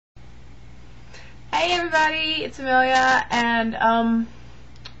Hey everybody, it's Amelia, and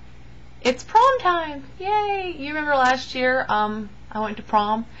it's prom time! Yay! You remember last year, I went to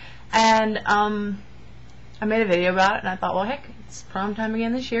prom, and I made a video about it, and I thought, well, heck, it's prom time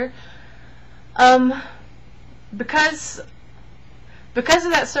again this year. Because of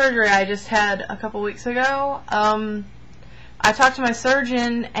that surgery I just had a couple weeks ago, I talked to my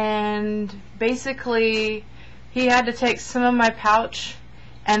surgeon, and basically he had to take some of my pouch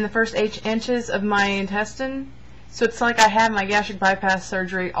and the first 8 inches of my intestine. So it's like I had my gastric bypass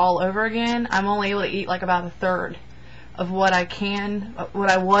surgery all over again. I'm only able to eat like about a third of what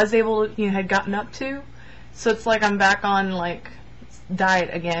I was able to, had gotten up to. So it's like I'm back on like diet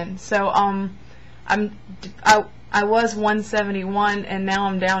again. So I was 171 and now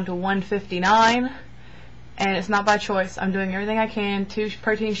I'm down to 159, and it's not by choice. I'm doing everything I can. 2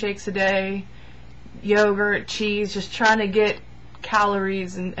 protein shakes a day, yogurt, cheese, just trying to get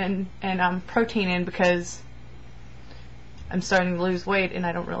calories and protein in, because I'm starting to lose weight and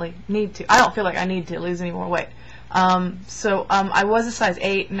I don't really need to. I don't feel like I need to lose any more weight. I was a size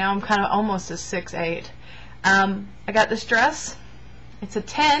 8, now I'm kind of almost a 6'8". I got this dress. It's a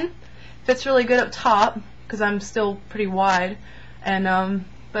 10. Fits really good up top because I'm still pretty wide, and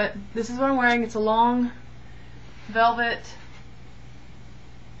but this is what I'm wearing. It's a long velvet.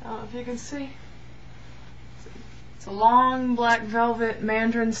 I don't know if you can see. It's a long black velvet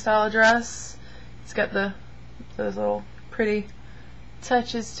mandarin style dress. It's got those little pretty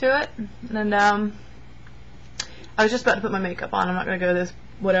touches to it. And I was just about to put my makeup on. I'm not going to go this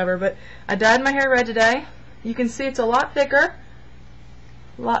whatever, but I dyed my hair red today. You can see it's a lot thicker.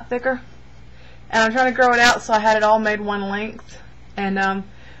 A lot thicker. And I'm trying to grow it out, so I had it all made one length. And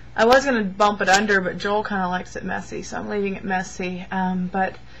I was going to bump it under, but Joel kind of likes it messy, so I'm leaving it messy.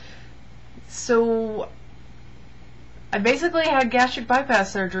 So I basically had gastric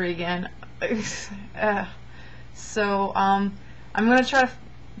bypass surgery again. So I'm going to try to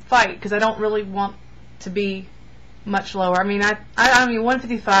fight, because I don't really want to be much lower. I mean, I mean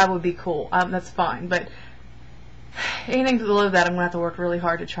 155 would be cool. That's fine, but anything below that I'm going to have to work really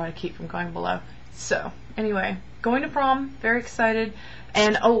hard to try to keep from going below. So anyway, going to prom, very excited.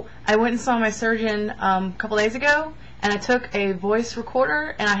 And oh, I went and saw my surgeon a couple days ago, and I took a voice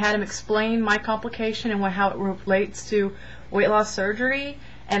recorder and I had him explain my complication and how it relates to weight loss surgery.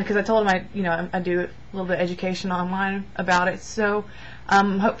 And because I told him I do a little bit of education online about it, so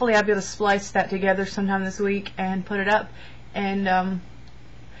hopefully I'll be able to splice that together sometime this week and put it up. And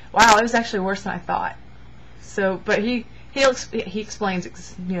wow, it was actually worse than I thought. So, but he explains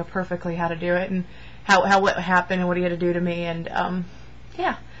perfectly how to do it, and how what happened and what he had to do to me. And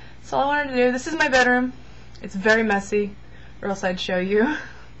yeah, that's all I wanted to do. This is my bedroom. It's very messy, or else I'd show you.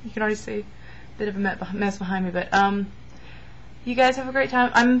 You can already see a bit of a mess behind me, but you guys have a great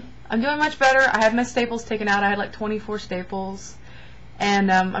time. I'm doing much better. I had my staples taken out. I had like 24 staples,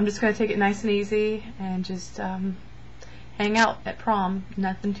 and I'm just going to take it nice and easy and just hang out at prom.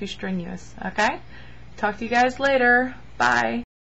 Nothing too strenuous. Okay? Talk to you guys later. Bye.